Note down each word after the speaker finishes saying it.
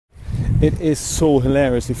It is so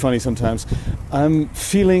hilariously funny sometimes. I'm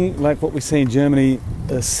feeling like what we say in Germany,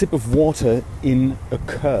 a sip of water in a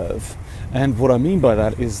curve. And what I mean by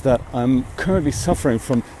that is that I'm currently suffering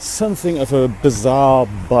from something of a bizarre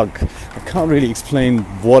bug. I can't really explain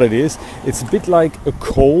what it is. It's a bit like a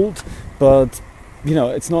cold, but you know,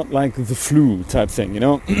 it's not like the flu type thing, you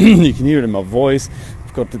know. You can hear it in my voice.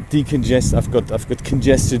 I've got the I've got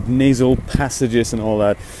congested nasal passages and all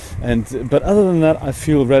that. But other than that, I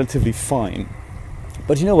feel relatively fine.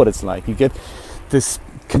 But you know what it's like. You get this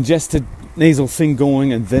congested nasal thing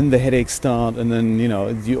going, and then the headaches start, and then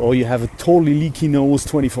you have a totally leaky nose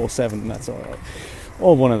 24/7. That's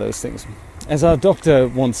all one of those things. As our doctor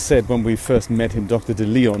once said when we first met him, Dr. De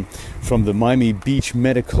Leon from the Miami Beach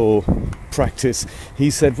medical practice, he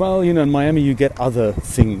said, well, in Miami you get other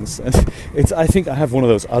things. And I think I have one of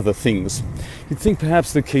those other things. You'd think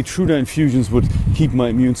perhaps the Keytruda infusions would keep my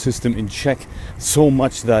immune system in check so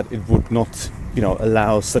much that it would not,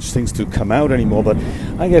 allow such things to come out anymore, but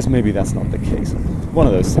I guess maybe that's not the case. One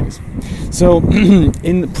of those things. So,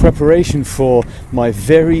 in preparation for my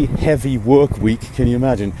very heavy work week, can you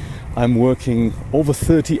imagine? I'm working over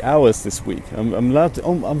 30 hours this week.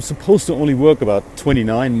 I'm supposed to only work about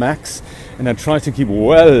 29 max, and I try to keep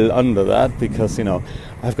well under that because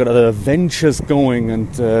I've got other ventures going, and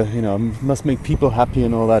must make people happy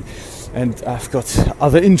and all that, and I've got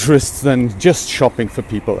other interests than just shopping for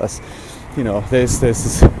people. As there's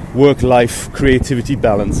this work-life creativity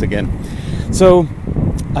balance again. So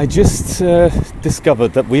I just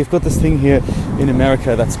discovered that we've got this thing here in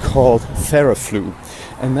America that's called Theraflu.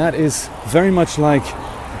 And that is very much like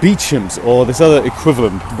Beecham's or this other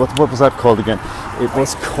equivalent. What was that called again? It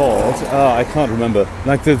was called, I can't remember.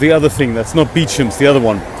 Like the other thing that's not Beecham's, the other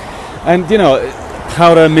one. And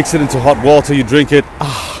powder, mix it into hot water, you drink it.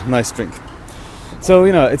 Nice drink. So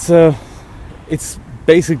it's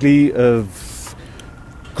basically a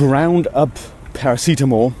ground up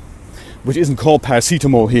paracetamol, which isn't called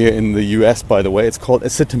paracetamol here in the US, by the way. It's called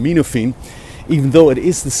acetaminophen, even though it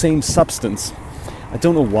is the same substance. I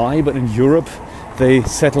don't know why, but in Europe they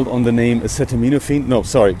settled on the name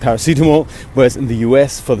paracetamol, whereas in the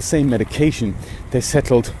US for the same medication they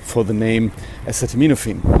settled for the name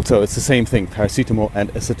acetaminophen. So it's the same thing, paracetamol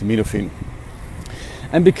and acetaminophen.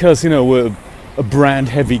 And because we're a brand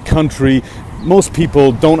heavy country, most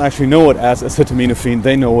people don't actually know it as acetaminophen,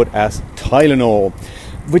 they know it as Tylenol,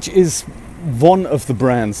 which is one of the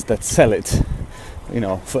brands that sell it,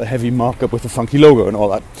 for a heavy markup with a funky logo and all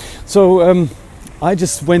that. So I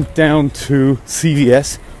just went down to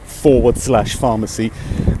CVS /pharmacy.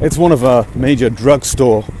 It's one of our major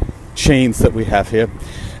drugstore chains that we have here.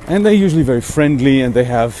 And they're usually very friendly, and they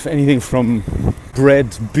have anything from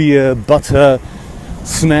bread, beer, butter,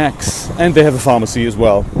 snacks, and they have a pharmacy as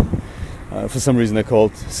well. For some reason they're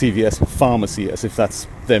called CVS Pharmacy, as if that's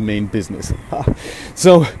their main business.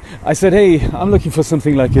 So I said, hey, I'm looking for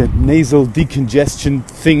something like a nasal decongestion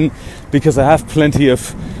thing, because I have plenty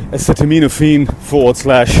of acetaminophen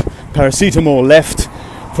 /paracetamol left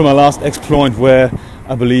from my last exploit, where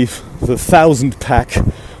I believe the 1,000 pack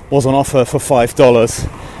was on offer for $5,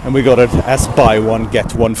 and we got it as buy one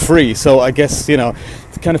get one free. So I guess it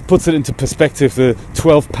kind of puts it into perspective. The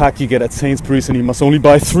 12 pack you get at Sainsbury's, and you must only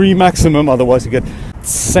buy 3 maximum, otherwise you get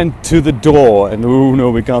sent to the door. And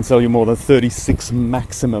no, we can't sell you more than 36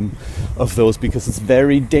 maximum of those, because it's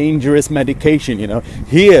very dangerous medication.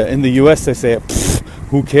 Here in the US they say,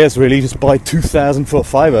 who cares really, just buy 2,000 for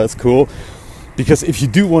 $5. It's cool, because if you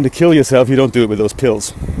do want to kill yourself, you don't do it with those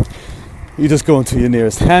pills. You just go into your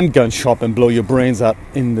nearest handgun shop and blow your brains out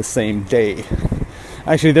in the same day.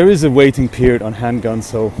 Actually, there is a waiting period on handguns,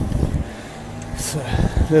 so it's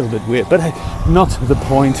a little bit weird, but not the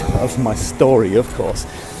point of my story, of course.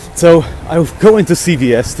 So I go into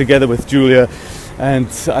CVS together with Julia, and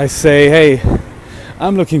I say, hey,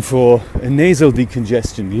 I'm looking for a nasal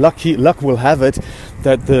decongestion. Luck will have it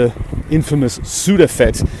that the infamous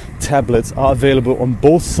Sudafed tablets are available on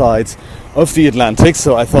both sides of the Atlantic,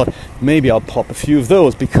 so I thought maybe I'll pop a few of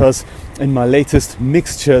those, because in my latest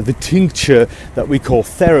mixture, the tincture that we call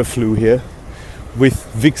Theraflu here, with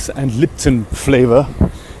Vicks and Lipton flavor,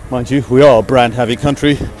 mind you, we are a brand heavy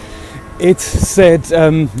country, it said,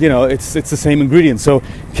 it's the same ingredient, so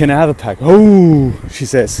can I have a pack? Oh, she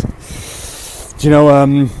says,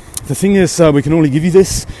 the thing is, we can only give you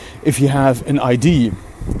this if you have an ID.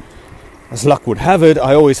 As luck would have it,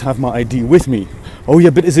 I always have my ID with me. Oh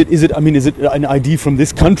yeah, but is it an ID from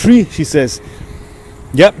this country? She says,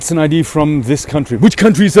 yep, it's an ID from this country. Which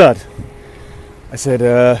country is that? I said,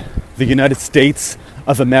 the United States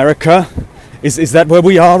of America. Is that where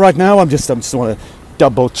we are right now? I just want to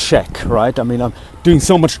double check, right? I'm doing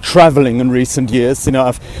so much traveling in recent years. You know,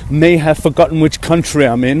 I may have forgotten which country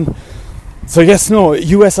I'm in. So yes, no,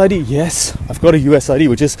 US ID. Yes, I've got a US ID,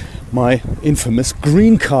 which is my infamous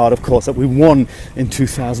green card, of course, that we won in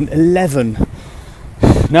 2011.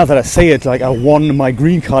 Now that I say it, like I won my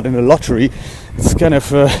green card in a lottery, it's kind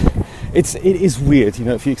of it is weird, you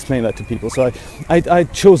know, if you explain that to people. So I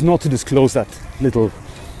chose not to disclose that little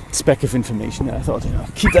speck of information. I thought, you know,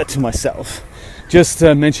 keep that to myself. Just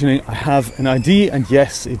mentioning I have an ID, and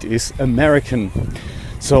yes, it is American.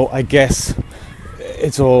 So I guess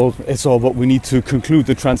it's all what we need to conclude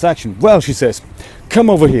the transaction. Well, she says, come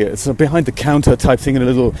over here. It's a behind the counter type thing in a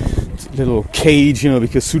little cage, you know,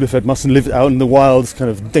 because Sudafed mustn't live out in the wild. It's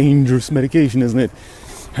kind of dangerous medication, isn't it?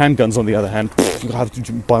 Handguns, on the other hand, you have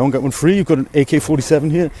to buy one get one free. You've got an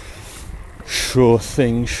AK-47 here. Sure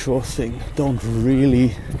thing. Don't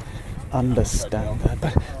really understand that,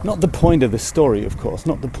 but not the point of the story, of course,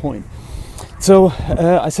 not the point. So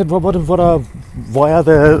I said, well, why are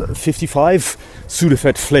there 55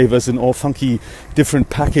 Sudafed flavors in all funky different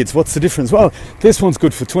packets? What's the difference? Well, this one's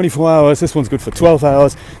good for 24 hours, this one's good for 12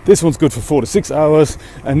 hours, this one's good for 4 to 6 hours,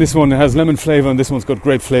 and this one has lemon flavor, and this one's got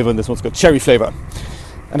grape flavor, and this one's got cherry flavor.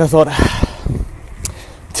 And I thought,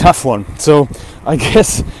 tough one. So I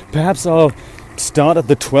guess perhaps I'll start at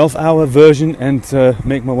the 12-hour version and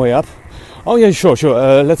make my way up. Oh yeah, sure.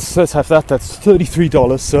 Let's have that. That's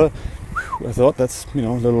 $33, sir. I thought that's, you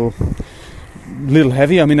know, a little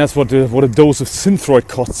heavy. I mean, that's what a dose of Synthroid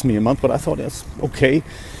costs me a month. But I thought that's okay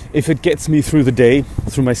if it gets me through the day,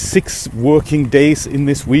 through my 6 working days in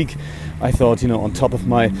this week. I thought, you know, on top of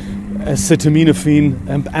my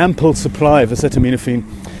acetaminophen, ample supply of acetaminophen,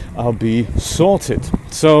 I'll be sorted.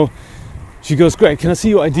 So she goes, great. Can I see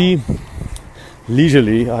your ID?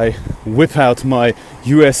 Leisurely, I whip out my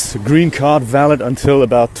US green card, valid until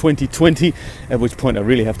about 2020, at which point I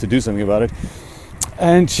really have to do something about it.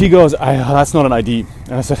 And she goes, that's not an ID.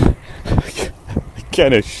 And I said, I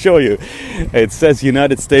can assure you, it says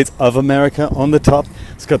United States of America on the top.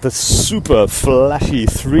 It's got the super flashy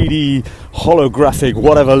 3D holographic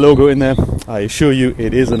whatever logo in there. I assure you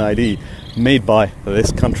it is an ID made by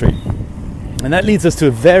this country. And that leads us to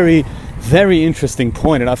a very, very interesting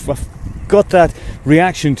point. And I've got that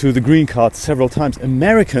reaction to the green card several times.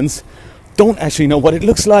 Americans don't actually know what it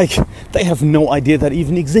looks like. They have no idea that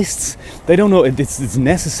even exists. They don't know it's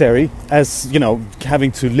necessary, as, you know,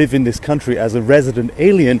 having to live in this country as a resident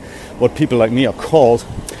alien, what people like me are called.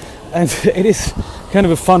 And it is kind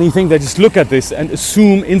of a funny thing. They just look at this and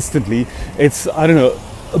assume instantly it's, I don't know,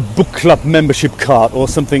 a book club membership card or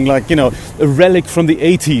something, like, you know, a relic from the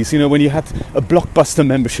 80s, you know, when you had a Blockbuster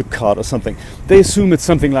membership card or something. They assume it's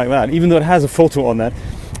something like that, even though it has a photo on that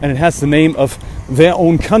and it has the name of their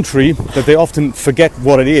own country that they often forget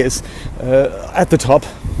what it is at the top.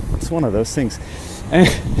 It's one of those things.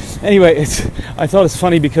 Anyway, I thought it's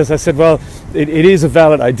funny because I said, well, it is a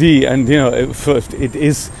valid ID, and, you know, it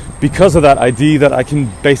is because of that ID that I can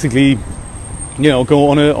basically, you know, go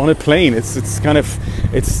on a plane. It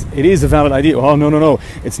is a valid ID. Oh no,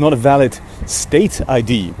 it's not a valid state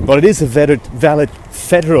ID, but it is a valid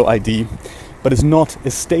federal ID, but it's not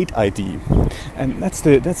a state ID, and that's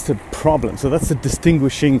the problem. So that's the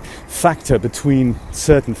distinguishing factor between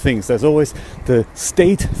certain things. There's always the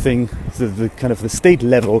state thing, the kind of the state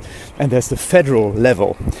level, and there's the federal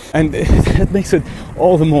level, and that makes it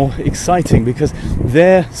all the more exciting because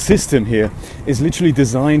their system here is literally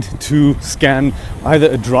designed to scan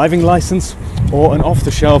either a driving license or an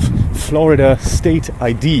off-the-shelf Florida state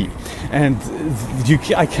ID, and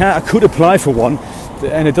I could apply for one,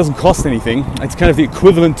 and it doesn't cost anything. It's kind of the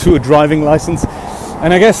equivalent to a driving license.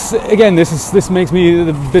 And I guess, again, this makes me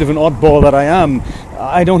a bit of an oddball that I am.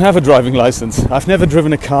 I don't have a driving license. I've never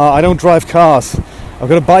driven a car. I don't drive cars. I've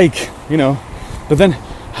got a bike, you know. But then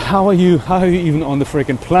how are you even on the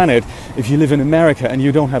freaking planet if you live in America and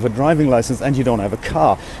you don't have a driving license and you don't have a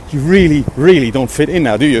car? You really don't fit in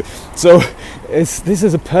now, do you? So this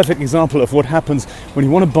is a perfect example of what happens when you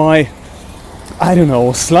want to buy, I don't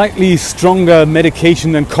know, slightly stronger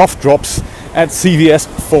medication than cough drops at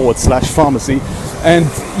CVS/pharmacy, and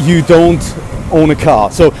you don't own a car.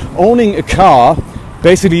 So owning a car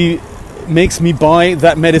basically makes me buy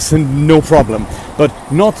that medicine no problem. But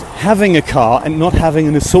not having a car and not having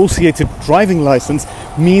an associated driving license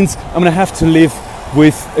means I'm going to have to live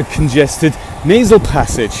with a congested nasal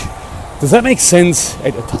passage. Does that make sense?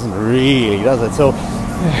 It doesn't really, does it? So,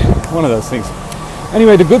 one of those things.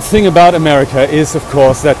 Anyway, the good thing about America is, of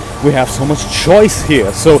course, that we have so much choice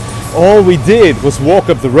here. So all we did was walk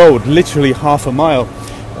up the road, literally half a mile,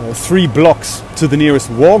 3 blocks to the nearest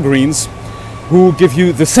Walgreens, who give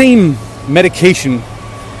you the same medication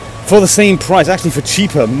for the same price, actually for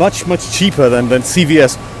cheaper, much cheaper than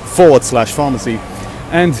CVS/pharmacy.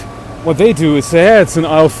 And what they do is say, yeah, it's in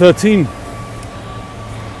aisle 13.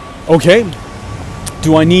 Okay,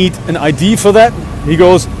 do I need an ID for that? He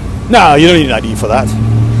goes, no, you don't need an ID for that.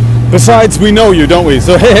 Besides, we know you, don't we?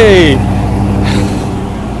 So hey,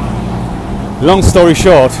 long story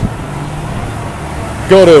short,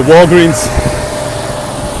 go to Walgreens,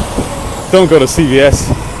 don't go to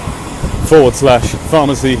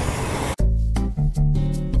CVS/pharmacy.